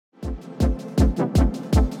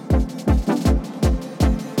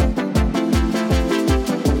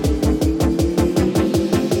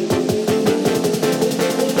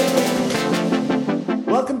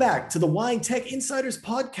to the Wine Tech Insiders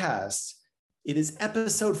podcast. It is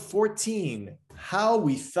episode 14, How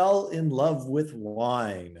We Fell in Love with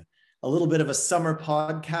Wine. A little bit of a summer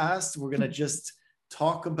podcast. We're going to just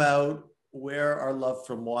talk about where our love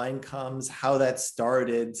from wine comes, how that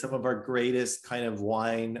started, some of our greatest kind of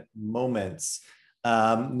wine moments.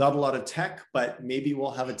 Not a lot of tech, but maybe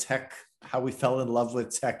we'll have a tech, how we fell in love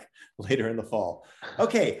with tech later in the fall.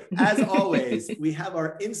 Okay, as always, we have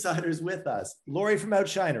our insiders with us. Lori from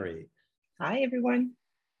Outshinery. Hi, everyone.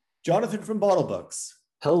 Jonathan from Bottle Books.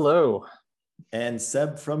 Hello. And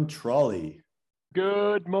Seb from Trolley.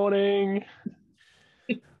 Good morning.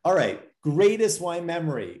 All right, greatest wine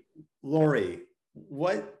memory. Lori,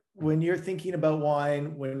 when you're thinking about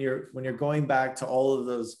wine, when you're going back to all of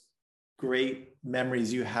those great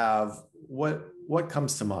memories you have, what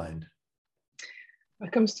comes to mind?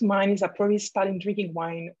 What comes to mind is I probably started drinking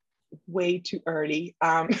wine way too early,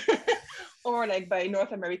 or like by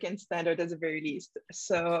North American standard at the very least.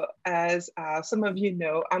 So as some of you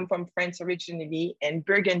know, I'm from France originally, and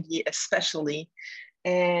Burgundy especially.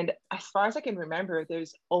 And as far as I can remember,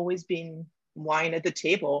 there's always been wine at the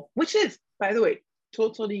table, which is, by the way,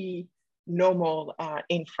 totally normal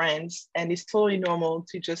in France. And it's totally normal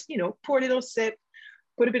to just, pour a little sip,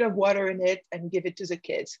 put a bit of water in it and give it to the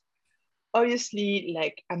kids. Obviously,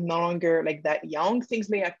 like I'm no longer like that young. Things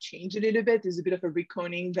may have changed a little bit. There's a bit of a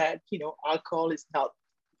reckoning that, alcohol is not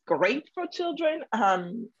great for children.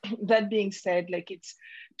 That being said, like it's,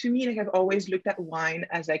 to me, like I've always looked at wine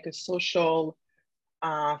as like a social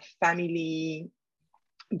family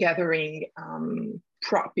gathering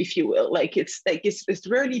prop, if you will. Like it's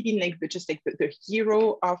rarely been like the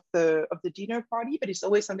hero of the dinner party, but it's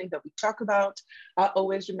always something that we talk about. I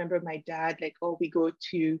always remember my dad, like, oh, we go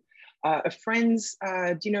to a friend's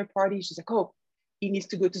dinner party. She's like, oh, he needs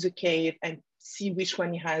to go to the cave and see which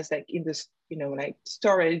one he has like in this, like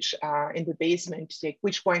storage in the basement, like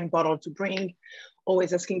which wine bottle to bring.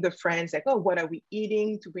 Always asking the friends like, oh, what are we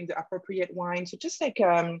eating, to bring the appropriate wine. So just like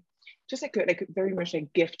a very much like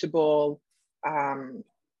giftable,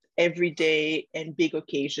 everyday and big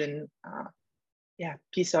occasion,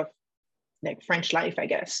 piece of like French life, I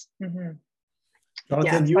guess. Mm-hmm.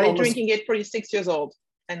 Jonathan, you started drinking it pretty 6 years old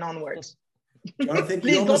and onwards. Jonathan,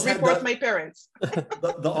 please don't report my parents.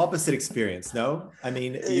 the opposite experience, no? I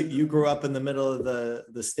mean, you grew up in the middle of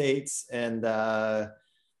the States and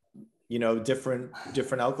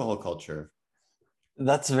different alcohol culture.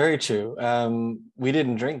 That's very true. We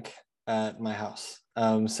didn't drink at my house.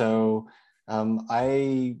 So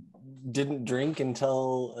I didn't drink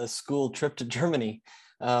until a school trip to Germany.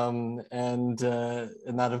 And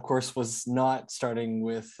that, of course, was not starting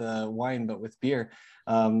with wine, but with beer.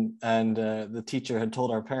 The teacher had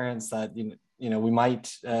told our parents that, we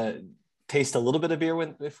might taste a little bit of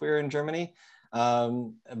beer if we were in Germany.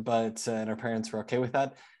 And our parents were okay with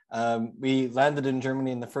that. We landed in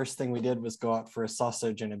Germany, and the first thing we did was go out for a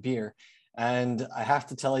sausage and a beer. And I have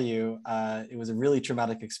to tell you, it was a really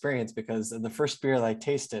traumatic experience because the first beer that I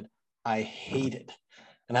tasted, I hated.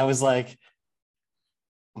 And I was like,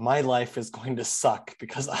 my life is going to suck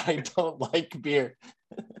because I don't like beer.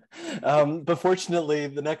 But fortunately,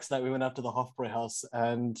 the next night we went out to the Hofbräuhaus,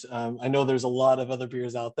 and I know there's a lot of other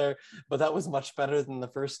beers out there, but that was much better than the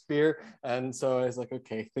first beer. And so I was like,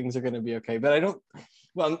 okay, things are going to be okay. But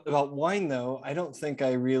about wine though, I don't think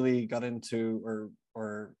I really got into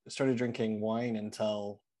or started drinking wine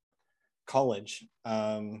until college,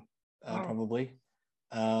 probably.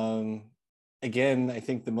 Again, I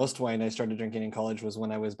think the most wine I started drinking in college was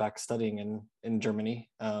when I was back studying in Germany,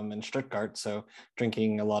 in Stuttgart. So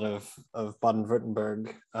drinking a lot of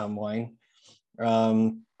Baden-Württemberg wine.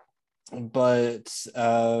 So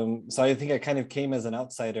I think I kind of came as an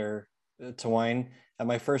outsider to wine. And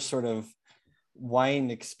my first sort of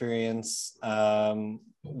wine experience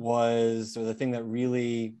the thing that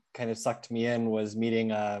really kind of sucked me in was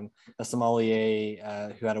meeting a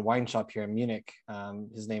sommelier who had a wine shop here in Munich.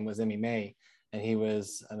 His name was Emmy May. And he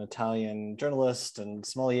was an Italian journalist and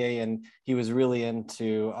sommelier, and he was really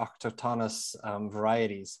into autochthonous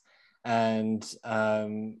varieties. And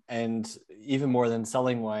even more than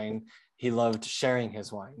selling wine, he loved sharing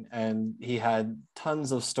his wine. And he had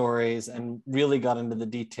tons of stories and really got into the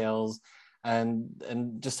details and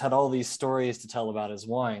just had all these stories to tell about his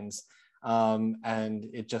wines. And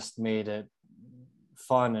it just made it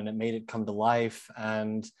fun, and it made it come to life.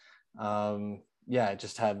 And it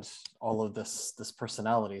just had all of this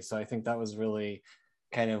personality. So I think that was really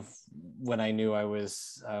kind of when I knew I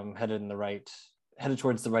was headed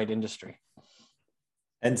towards the right industry.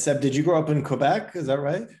 And Seb, did you grow up in Quebec? Is that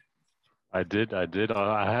right? I did.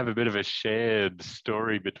 I have a bit of a shared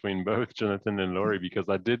story between both Jonathan and Laurie because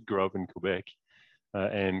I did grow up in Quebec.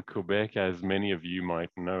 And Quebec, as many of you might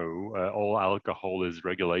know, all alcohol is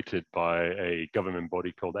regulated by a government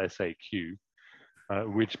body called SAQ,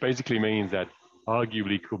 which basically means that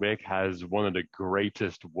arguably Quebec has one of the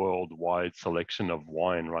greatest worldwide selection of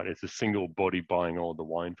wine, right? It's a single body buying all the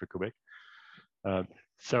wine for Quebec.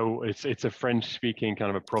 So it's a French-speaking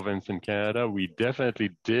kind of a province in Canada. We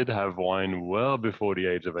definitely did have wine well before the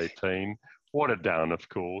age of 18, watered down, of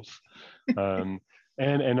course.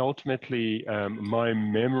 And ultimately,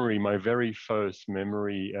 my very first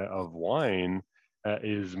memory of wine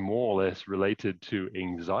is more or less related to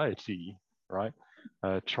anxiety, right?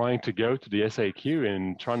 Trying to go to the SAQ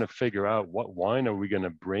and trying to figure out what wine are we going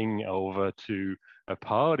to bring over to a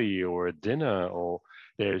party or a dinner, or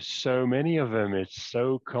there's so many of them, it's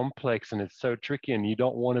so complex and it's so tricky, and you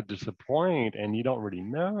don't want to disappoint and you don't really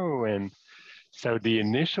know. And so the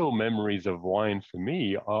initial memories of wine for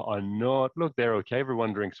me are not, look, they're okay,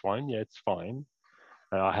 everyone drinks wine, yeah, it's fine.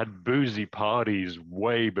 I had boozy parties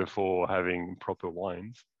way before having proper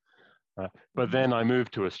wines. But then I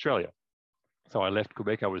moved to Australia. So I left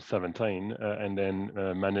Quebec, I was 17, and then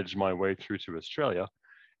managed my way through to Australia.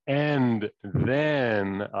 And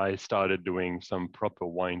then I started doing some proper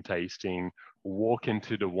wine tasting, walking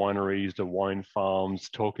to the wineries, the wine farms,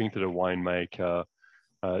 talking to the winemaker,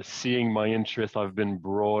 seeing my interest. I've been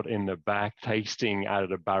brought in the back, tasting out of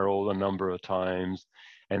the barrel a number of times.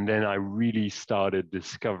 And then I really started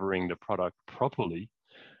discovering the product properly.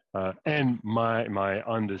 And my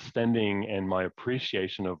understanding and my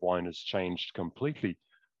appreciation of wine has changed completely,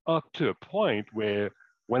 up to a point where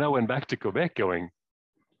when I went back to Quebec going,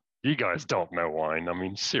 you guys don't know wine. I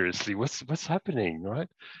mean, seriously, what's happening, right?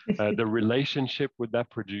 The relationship with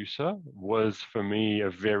that producer was for me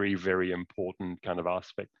a very, very important kind of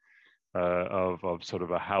aspect of sort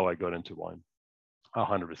of how I got into wine,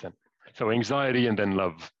 100%. So anxiety and then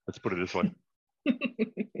love, let's put it this way.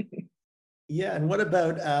 Yeah, and what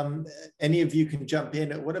about any of you can jump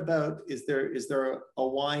in? What about is there a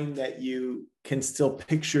wine that you can still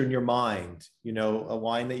picture in your mind? You know, a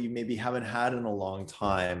wine that you maybe haven't had in a long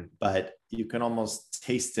time, but you can almost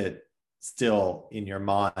taste it still in your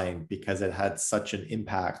mind because it had such an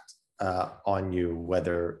impact on you,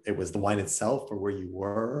 whether it was the wine itself or where you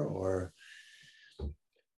were, or.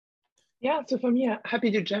 Yeah, so for me,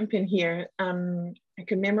 happy to jump in here.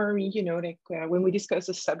 Like a memory, you know, like when we discuss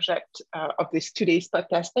the subject of this today's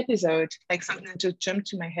podcast episode, like something that just jumped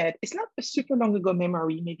to my head. It's not a super long ago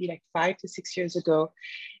memory, maybe like 5 to 6 years ago.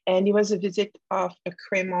 And it was a visit of a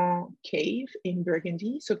Crémant cave in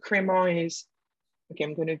Burgundy. So Crémant is, okay,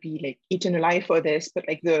 I'm going to be like eaten alive for this, but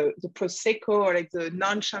like the Prosecco or like the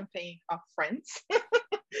non-champagne of France,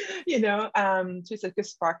 you know, so it's like a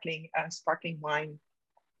sparkling wine.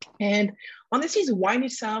 And honestly, the wine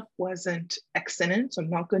itself wasn't excellent. So I'm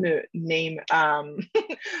not going to name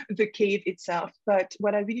the cave itself. But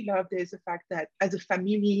what I really loved is the fact that as a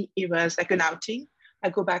family, it was like an outing. I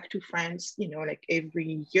go back to France, you know, like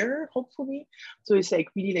every year, hopefully. So it's like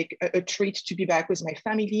really like a treat to be back with my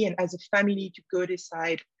family. And as a family to go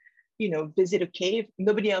decide, you know, visit a cave.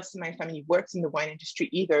 Nobody else in my family works in the wine industry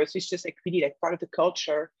either. So it's just like really like part of the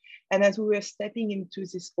culture. And as we were stepping into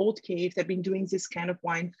this old cave, they've been doing this kind of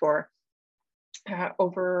wine for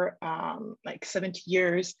over like 70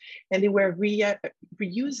 years. And they were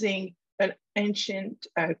reusing an ancient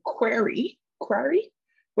quarry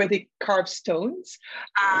where they carve stones.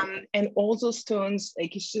 And all those stones,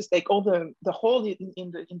 like it's just like all the hole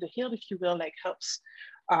in the hill, if you will, like helps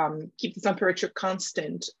keep the temperature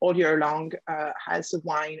constant all year long as the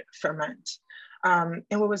wine ferment. And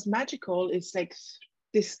what was magical is like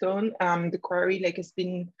this stone, the quarry, like has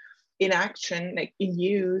been in action, like in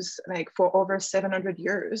use, like for over 700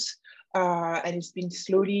 years. And it's been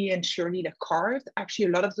slowly and surely like carved. Actually, a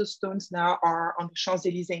lot of those stones now are on the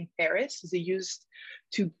Champs-Élysées in Paris. They used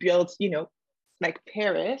to build, you know, like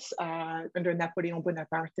Paris under Napoleon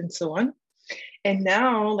Bonaparte and so on. And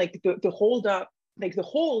now like the hold up, like the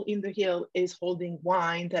hole in the hill is holding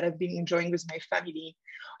wine that I've been enjoying with my family.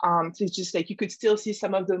 So it's just like, you could still see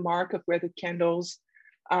some of the mark of where the candles,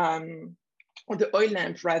 or the oil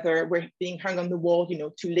lamp rather, were being hung on the wall, you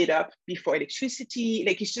know, to lit up before electricity.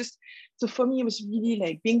 Like it's just, so for me, it was really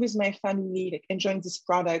like being with my family, like enjoying this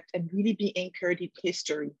product and really being anchored in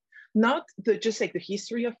history. Not just like the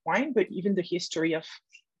history of wine, but even the history of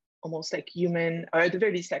almost like human, or at the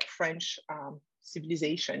very least like French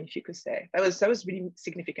civilization, if you could say. That was really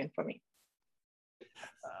significant for me.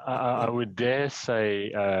 I would dare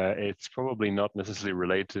say it's probably not necessarily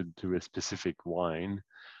related to a specific wine,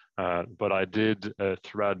 But I did,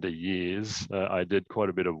 throughout the years, I did quite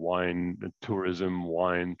a bit of wine tourism,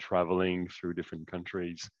 wine traveling through different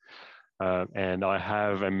countries. And I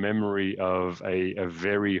have a memory of a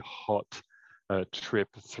very hot trip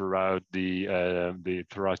throughout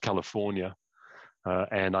throughout California.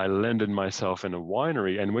 And I landed myself in a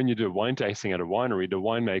winery. And when you do a wine tasting at a winery, the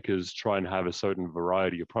winemakers try and have a certain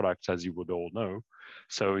variety of products, as you would all know.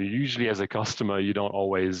 So usually as a customer, you don't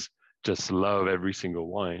always just love every single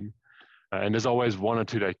wine. And there's always one or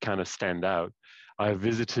two that kind of stand out. I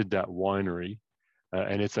visited that winery,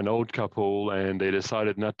 and it's an old couple, and they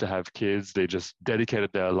decided not to have kids. They just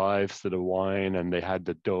dedicated their lives to the wine, and they had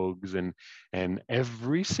the dogs. And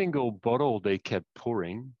every single bottle they kept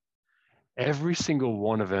pouring, every single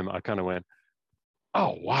one of them, I kind of went,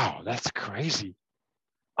 oh, wow, that's crazy.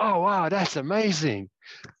 Oh, wow, that's amazing.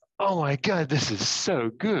 Oh my God, this is so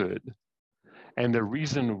good. And the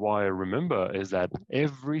reason why I remember is that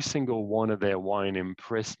every single one of their wine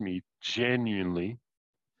impressed me genuinely.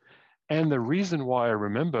 And the reason why I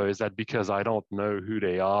remember is that because I don't know who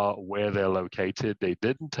they are, where they're located, they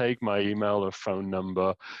didn't take my email or phone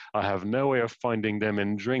number. I have no way of finding them.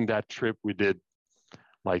 And during that trip, we did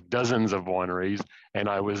like dozens of wineries, and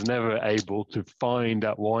I was never able to find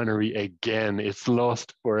that winery again. It's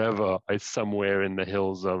lost forever. It's somewhere in the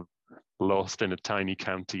hills of Lost in a tiny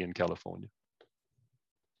county in California.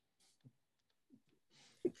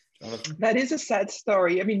 That is a sad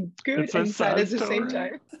story. I mean, good and sad at the same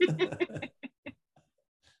time.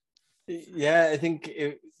 Yeah, I think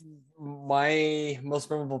my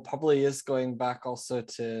most memorable probably is going back also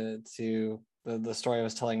to the story I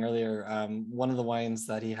was telling earlier. One of the wines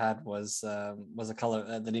that he had was a color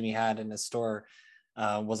that Dimi had in his store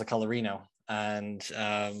was a Colorino, and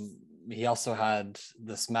he also had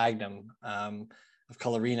this Magnum of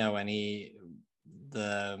Colorino,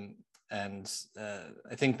 and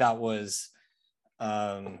I think that was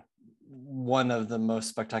one of the most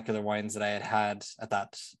spectacular wines that I had at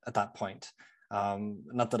that point.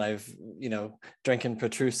 Not that I've drinking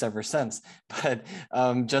Petrus ever since, but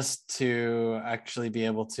just to actually be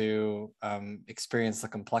able to experience the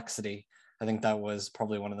complexity, I think that was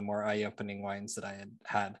probably one of the more eye-opening wines that I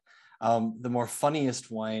had. The more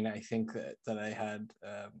funniest wine I think that I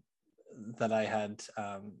had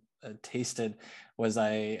tasted was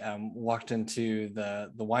I walked into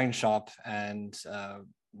the wine shop and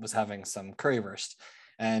was having some currywurst,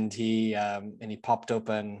 and he popped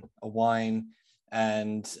open a wine,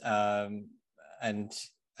 and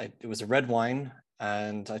it was a red wine,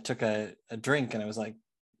 and I took a drink, and I was like,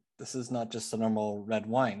 this is not just a normal red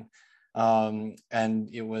wine, and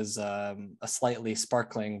it was a slightly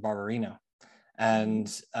sparkling Barbarino. And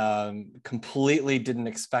completely didn't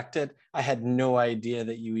expect it. I had no idea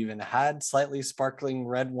that you even had slightly sparkling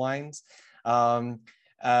red wines. But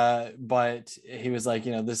he was like,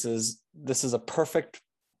 this is a perfect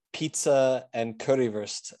pizza and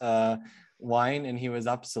currywurst wine, and he was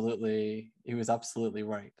absolutely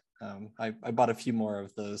right. I bought a few more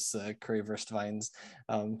of those currywurst wines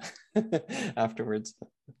afterwards.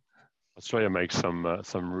 Australia makes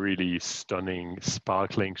some really stunning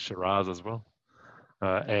sparkling Shiraz as well.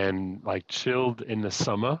 And like chilled in the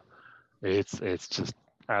summer, it's just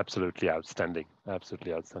absolutely outstanding.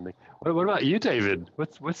 Absolutely outstanding. What about you, David?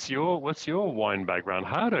 What's your wine background?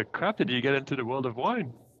 How the crap did you get into the world of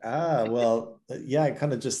wine? Well, yeah, I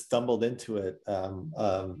kind of just stumbled into it a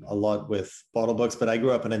lot with bottle books, but I grew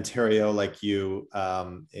up in Ontario, like you,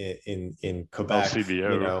 in Quebec.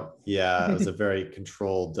 LCBO. Yeah, it was a very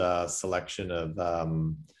controlled selection of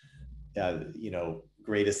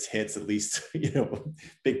greatest hits, at least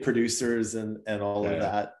big producers and all of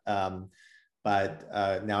that. But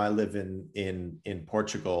now I live in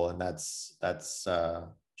Portugal, and that's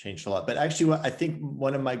changed a lot. But actually, I think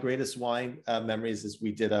one of my greatest wine memories is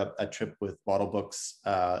we did a trip with Bottle Books,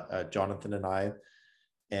 Jonathan and I,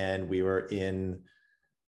 and we were in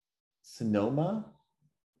Sonoma,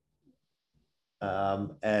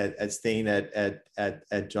 at staying at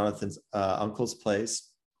Jonathan's uncle's place.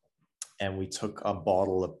 And we took a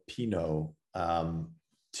bottle of Pinot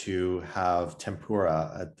to have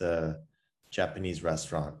tempura at the Japanese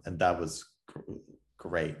restaurant. And that was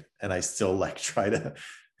great. And I still try to,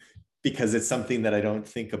 because it's something that I don't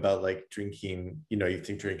think about, like drinking, you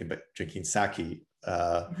think drinking sake,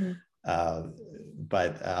 but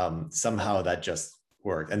somehow that just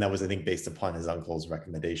worked. And that was, I think, based upon his uncle's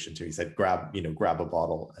recommendation too. He said, grab a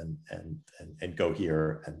bottle and go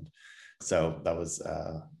here. And so that was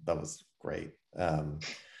great.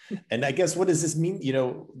 And I guess, what does this mean?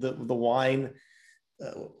 The wine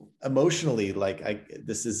emotionally, what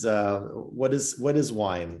is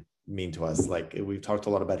wine mean to us? Like we've talked a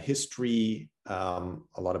lot about history, a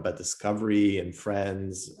lot about discovery and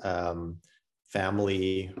friends,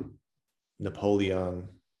 family, Napoleon.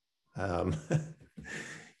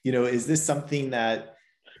 Is this something that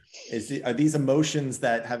are these emotions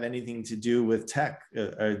that have anything to do with tech?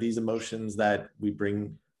 Are these emotions that we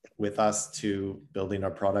bring with us to building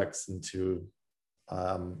our products and to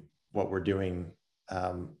what we're doing,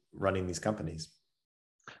 running these companies?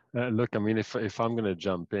 Look, I mean, if I'm going to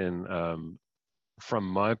jump in, from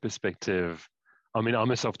my perspective, I mean,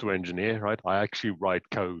 I'm a software engineer, right? I actually write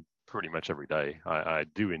code pretty much every day. I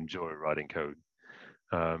do enjoy writing code.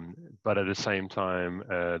 But at the same time,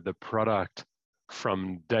 the product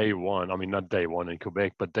from day one, I mean, not day one in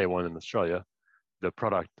Quebec, but day one in Australia, the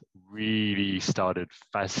product really started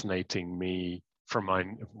fascinating me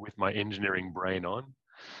with my engineering brain on.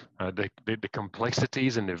 The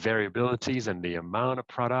complexities and the variabilities and the amount of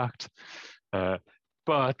product.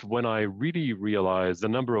 But when I really realized the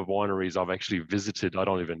number of wineries I've actually visited, I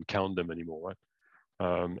don't even count them anymore.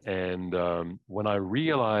 Right? When I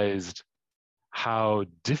realized how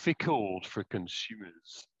difficult for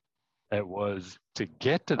consumers it was to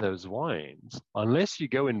get to those wines, unless you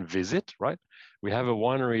go and visit, right? We have a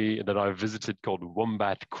winery that I visited called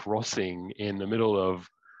Wombat Crossing in the middle of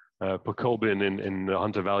Pokolbin in the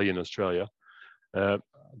Hunter Valley in Australia.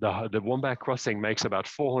 The Wombat Crossing makes about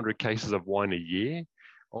 400 cases of wine a year,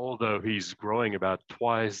 although he's growing about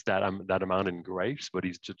twice that amount in grapes, but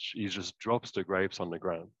he just drops the grapes on the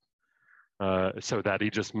ground. So that he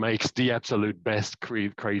just makes the absolute best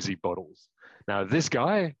crazy bottles. Now, this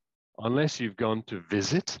guy, unless you've gone to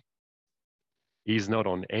visit, he's not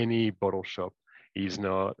on any bottle shop. He's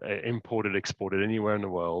not imported, exported anywhere in the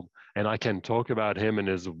world. And I can talk about him and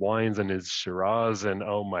his wines and his Shiraz. And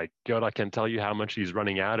oh my God, I can tell you how much he's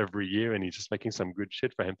running out every year. And he's just making some good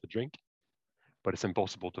shit for him to drink. But it's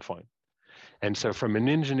impossible to find. And so from an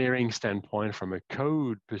engineering standpoint, from a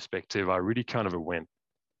code perspective, I really kind of went,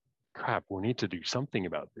 crap, we need to do something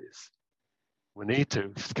about this. We need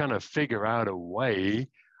to kind of figure out a way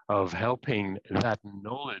of helping that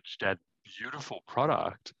knowledge, that beautiful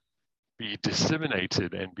product, be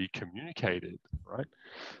disseminated and be communicated, right?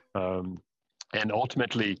 And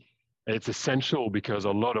ultimately, it's essential because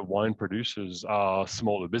a lot of wine producers are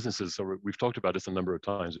smaller businesses. So we've talked about this a number of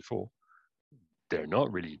times before. They're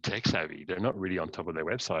not really tech savvy. They're not really on top of their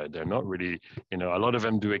website. They're not really, a lot of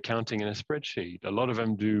them do accounting in a spreadsheet. A lot of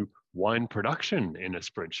them do wine production in a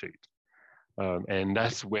spreadsheet. And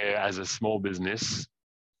that's where, as a small business,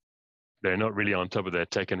 they're not really on top of their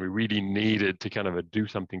tech, and we really needed to kind of do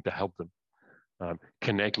something to help them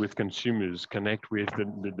connect with consumers, connect with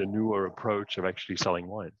the newer approach of actually selling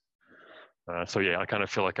wine. So yeah, I kind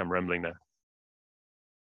of feel like I'm rambling there.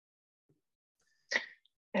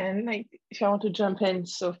 And if I want to jump in,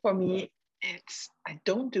 so for me, I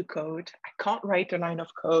don't do code. I can't write a line of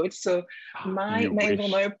code. So my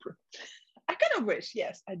I kind of wish,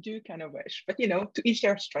 yes, I do kind of wish, but to each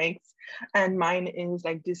their strengths. And mine is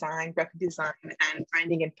like design, graphic design, and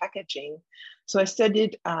branding and packaging. So I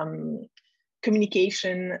studied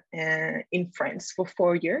communication in France for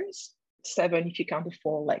 4 years, 7 if you count the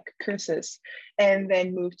 4 courses, and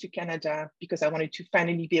then moved to Canada because I wanted to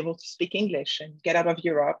finally be able to speak English and get out of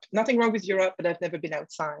Europe. Nothing wrong with Europe, but I've never been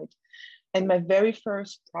outside. And my very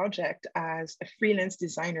first project as a freelance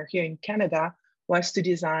designer here in Canada was to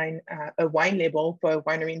design a wine label for a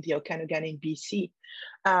winery in the Okanagan in BC.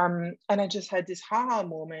 And I just had this aha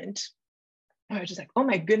moment. I was just like, oh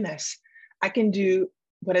my goodness, I can do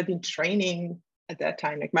what I've been training at that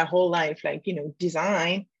time, like my whole life,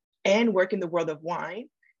 design and work in the world of wine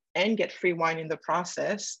and get free wine in the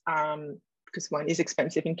process, because wine is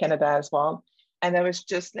expensive in Canada as well. And that was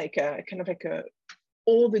just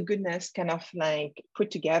all the goodness kind of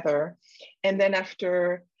put together. And then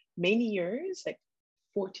after many years,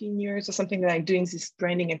 14 years or something, doing this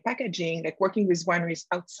branding and packaging, working with wineries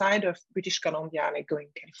outside of British Columbia, going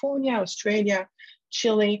to California, Australia,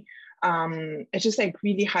 Chile, I just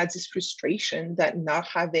really had this frustration that not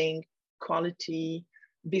having quality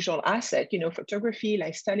visual asset, photography,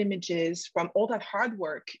 lifestyle images from all that hard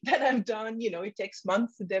work that I've done, it takes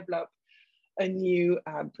months to develop a new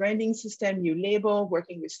branding system, new label,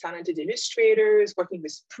 working with talented illustrators, working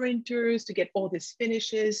with printers to get all these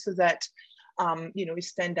finishes so that, you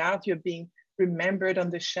stand out, you're being remembered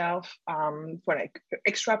on the shelf for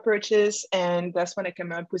extra purchase. And that's when I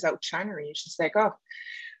came up with Outchinery. It's just oh,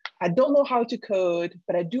 I don't know how to code,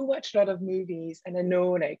 but I do watch a lot of movies, and I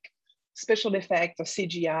know special effects or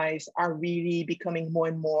CGIs are really becoming more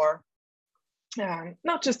and more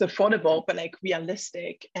not just affordable, but like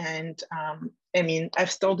realistic. And I mean,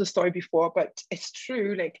 I've told the story before, but it's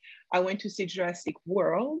true. Like I went to see Jurassic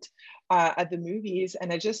World at the movies,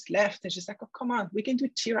 and I just left. It's just like, oh, come on, we can do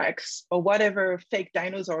T-Rex or whatever fake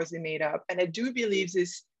dinosaurs they made up. And I do believe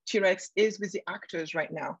this T-Rex is with the actors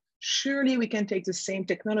right now. Surely we can take the same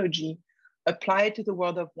technology, apply it to the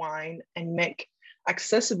world of wine, and make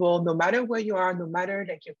accessible no matter where you are, no matter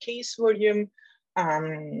like your case volume,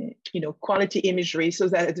 quality imagery, so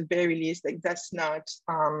that at the very least, like that's not,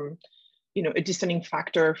 a discerning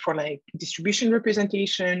factor for like distribution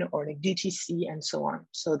representation or like DTC and so on.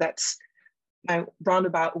 So that's my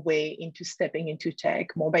roundabout way into stepping into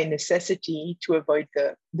tech, more by necessity to avoid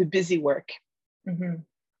the busy work. Mm-hmm.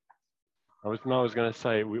 I was going to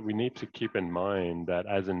say we need to keep in mind that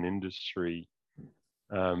as an industry,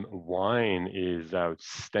 wine is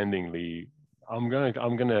outstandingly. I'm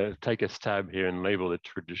gonna take a stab here and label it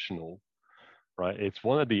traditional, right? It's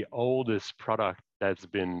one of the oldest products that's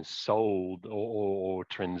been sold or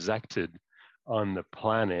transacted on the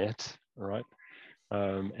planet, right?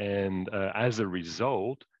 And as a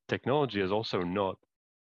result, technology has also not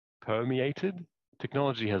permeated.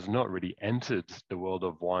 Technology has not really entered the world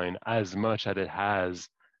of wine as much as it has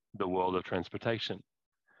the world of transportation,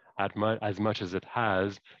 as much as it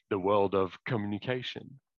has the world of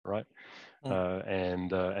communication, right?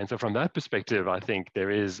 And so from that perspective, I think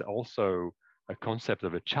there is also a concept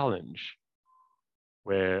of a challenge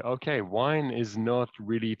where, okay, wine is not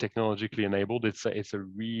really technologically enabled. It's a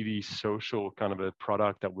really social kind of a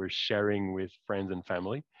product that we're sharing with friends and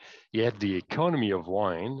family. Yet the economy of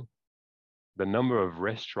wine, the number of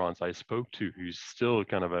restaurants I spoke to who still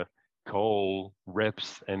kind of call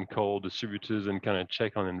reps and call distributors and kind of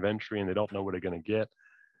check on inventory and they don't know what they're going to get.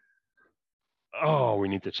 Oh, we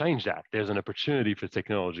need to change that. There's an opportunity for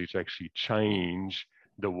technology to actually change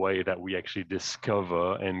the way that we actually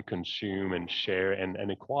discover and consume and share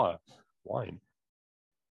and acquire wine.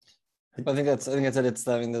 I think that's it.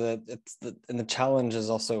 And the challenge is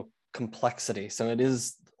also complexity. So it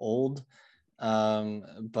is old,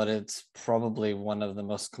 but it's probably one of the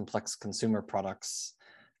most complex consumer products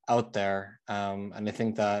out there. And I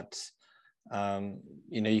think that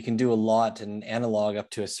you can do a lot in analog up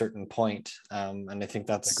to a certain point, and I think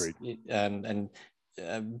that's agreed.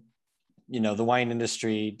 The wine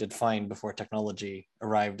industry did fine before technology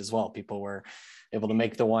arrived as well. People were able to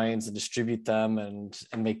make the wines and distribute them and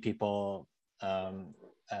make people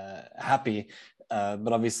happy.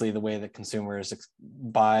 But obviously the way that consumers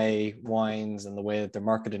buy wines and the way that they're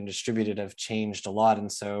marketed and distributed have changed a lot.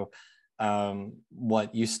 And so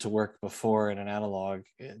what used to work before in an analog,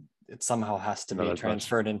 it somehow has to be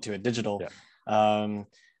transferred into a digital. Yeah.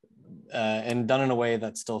 And done in a way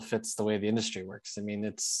that still fits the way the industry works. I mean,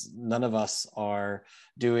 none of us are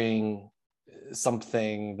doing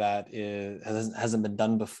something that hasn't been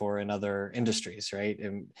done before in other industries, right?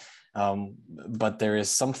 But there is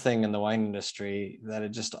something in the wine industry that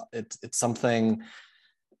it's something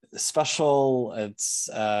special. It's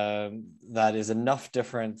that is enough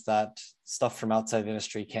different that stuff from outside the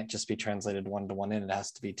industry can't just be translated one-to-one in. It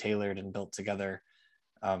has to be tailored and built together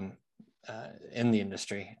in the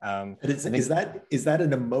industry. But is that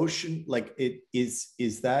an emotion? Like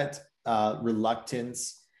is that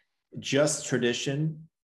reluctance just tradition,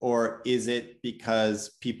 or is it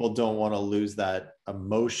because people don't want to lose that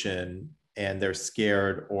emotion and they're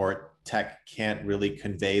scared, or tech can't really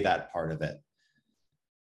convey that part of it?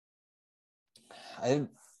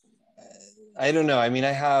 I don't know. I mean,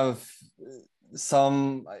 I have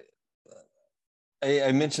some.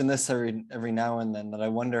 I mention this every now and then, that I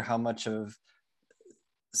wonder how much of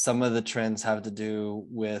some of the trends have to do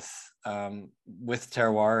with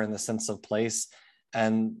terroir in the sense of place,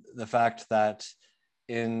 and the fact that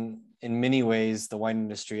in many ways the wine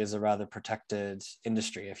industry is a rather protected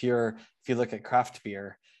industry. If you look at craft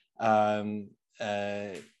beer,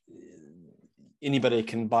 anybody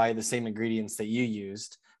can buy the same ingredients that you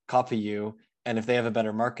used, copy you, and if they have a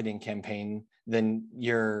better marketing campaign, then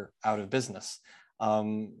you're out of business.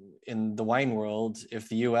 In the wine world, if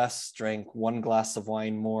the US drank one glass of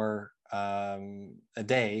wine more a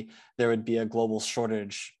day, there would be a global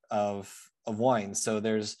shortage of wine. So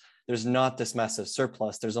there's not this massive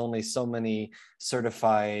surplus. There's only so many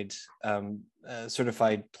certified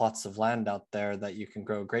plots of land out there that you can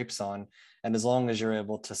grow grapes on. And as long as you're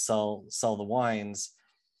able to sell the wines,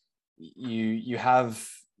 you have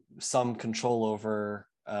some control over.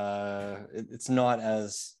 It's not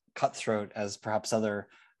as cutthroat as perhaps other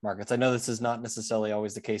markets. I know this is not necessarily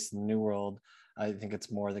always the case in the New World. I think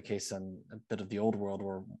it's more the case in a bit of the Old World,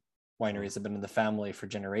 where wineries have been in the family for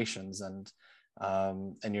generations, and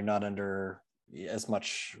you're not under as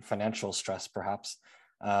much financial stress, perhaps.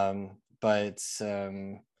 But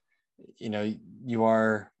you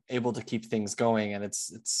are able to keep things going, and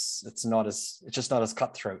it's just not as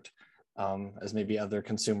cutthroat as maybe other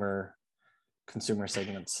consumer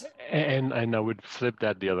segments. And I would flip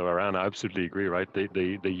that the other way around. I absolutely agree, right?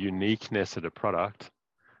 The uniqueness of the product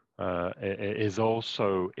is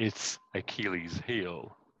also its Achilles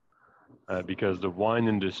heel. Because the wine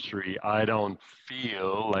industry, I don't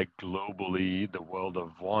feel like globally the world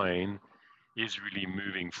of wine is really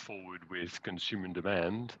moving forward with consumer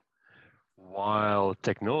demand, while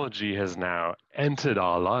technology has now entered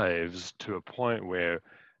our lives to a point where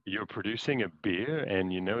you're producing a beer and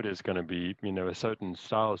there's going to be a certain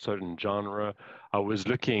style, a certain genre. I was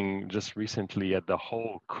looking just recently at the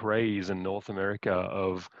whole craze in North America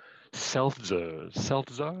of seltzer,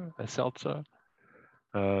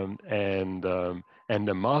 and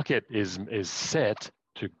the market is set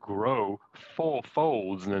to grow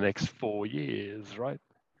fourfold in the next 4 years, right?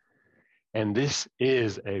 And this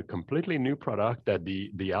is a completely new product that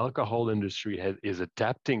the alcohol industry is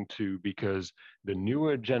adapting to, because the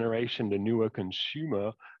newer generation, the newer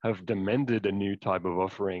consumer have demanded a new type of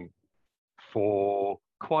offering for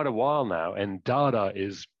quite a while now, and data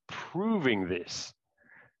is proving this.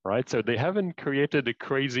 Right, so they haven't created a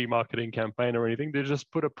crazy marketing campaign or anything. They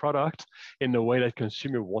just put a product in the way that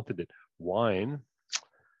consumer wanted it. Wine,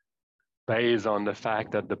 based on the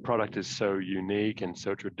fact that the product is so unique and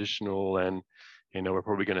so traditional, and we're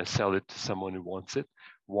probably going to sell it to someone who wants it.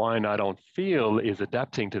 Wine, I don't feel, is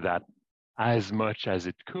adapting to that as much as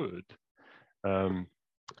it could.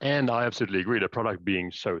 And I absolutely agree. The product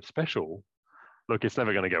being so special, look, it's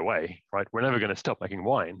never going to go away, right? We're never going to stop making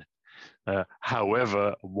wine.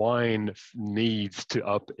 However, wine needs to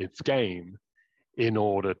up its game in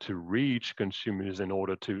order to reach consumers, in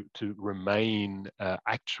order to remain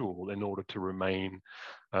actual, in order to remain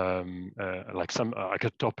like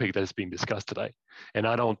a topic that's being discussed today. And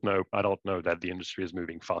I don't know that the industry is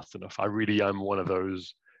moving fast enough. I really am one of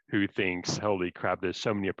those who thinks, holy crap, there's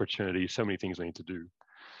so many opportunities, so many things we need to do.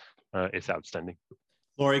 It's outstanding.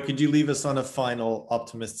 Laurie, could you leave us on a final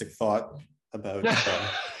optimistic thought about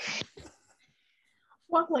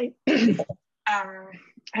well, like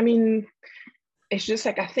I mean, it's just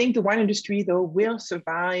like, I think the wine industry though will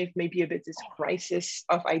survive maybe a bit this crisis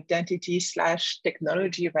of identity /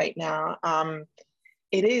 technology right now.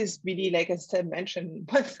 It is really, like as Seb mentioned,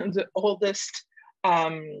 one of the oldest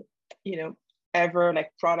ever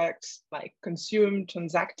like products like consumed,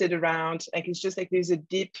 transacted around. Like it's just like there's a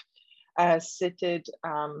deep seated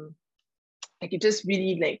like it just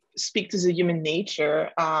really like speak to the human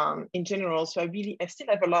nature in general. So I still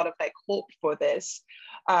have a lot of like hope for this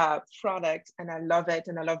product, and I love it,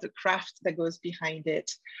 and I love the craft that goes behind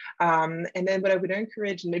it. And then what I would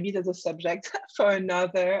encourage, maybe there's a subject for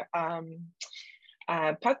another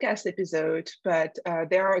podcast episode, but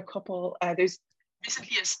there are a couple, there's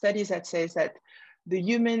recently a study that says that the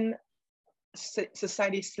human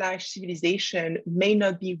society / civilization may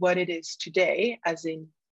not be what it is today, as in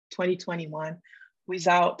 2021,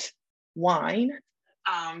 without wine,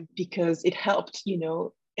 because it helped,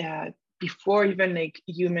 before even like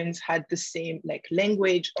humans had the same like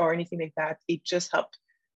language or anything like that. It just helped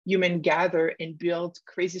human gather and build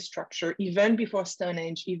crazy structure, even before Stone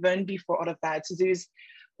Age, even before all of that. So there's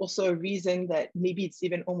also a reason that maybe it's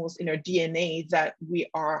even almost in our DNA that we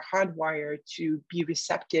are hardwired to be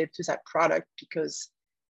receptive to that product because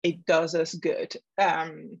it does us good.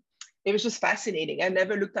 It was just fascinating. I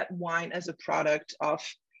never looked at wine as a product of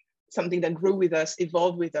something that grew with us,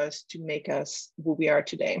 evolved with us to make us who we are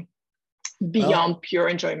today, beyond pure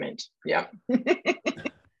enjoyment. Yeah.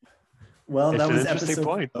 Well, that was episode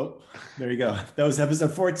point. Oh, there you go. That was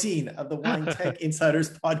episode 14 of the Wine Tech Insiders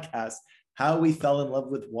podcast, How We Fell in Love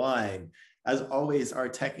with Wine. As always, our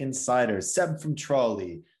tech insiders, Seb from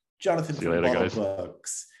Trolley, Jonathan from Bottle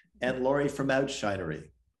Books, and Laurie from Outshinery.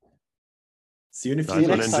 See you in a few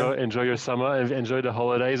days. Enjoy your summer. Enjoy the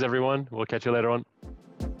holidays, everyone. We'll catch you later on.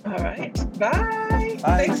 All right. Bye.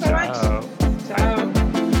 Thanks so much.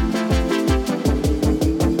 Ciao.